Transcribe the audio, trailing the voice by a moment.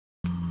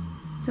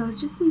So I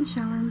was just in the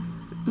shower,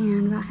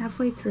 and about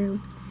halfway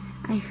through,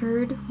 I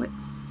heard what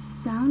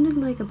sounded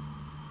like a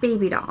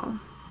baby doll.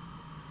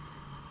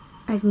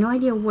 I have no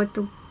idea what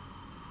the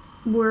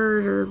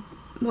word or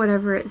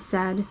whatever it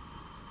said.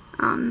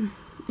 It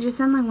just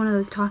sounded like one of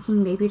those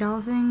talking baby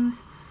doll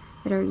things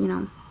that are, you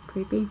know,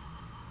 creepy,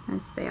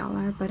 as they all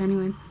are, but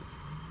anyway.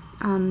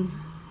 I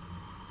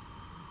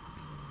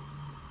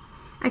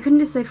couldn't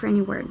decipher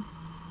any word,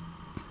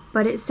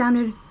 but it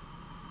sounded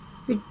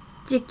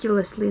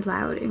ridiculously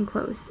loud and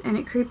close, and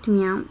it creeped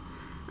me out.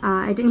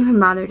 I didn't even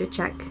bother to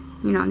check,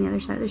 you know, on the other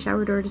side of the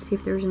shower door to see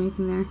if there was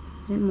anything there.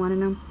 I didn't want to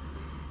know.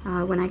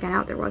 When I got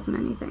out, there wasn't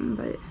anything,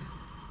 but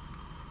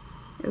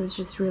it was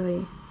just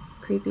really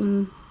creepy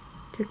and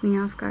took me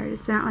off guard.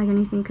 It's not like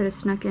anything could have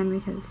snuck in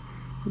because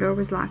the door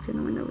was locked and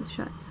the window was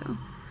shut, so.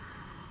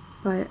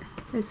 But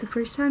it's the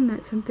first time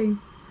that something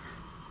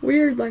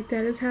weird like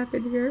that has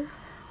happened here.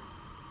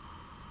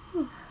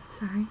 Oh,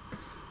 sorry.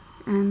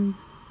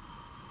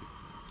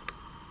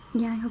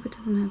 Yeah, I hope it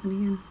doesn't happen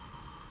again.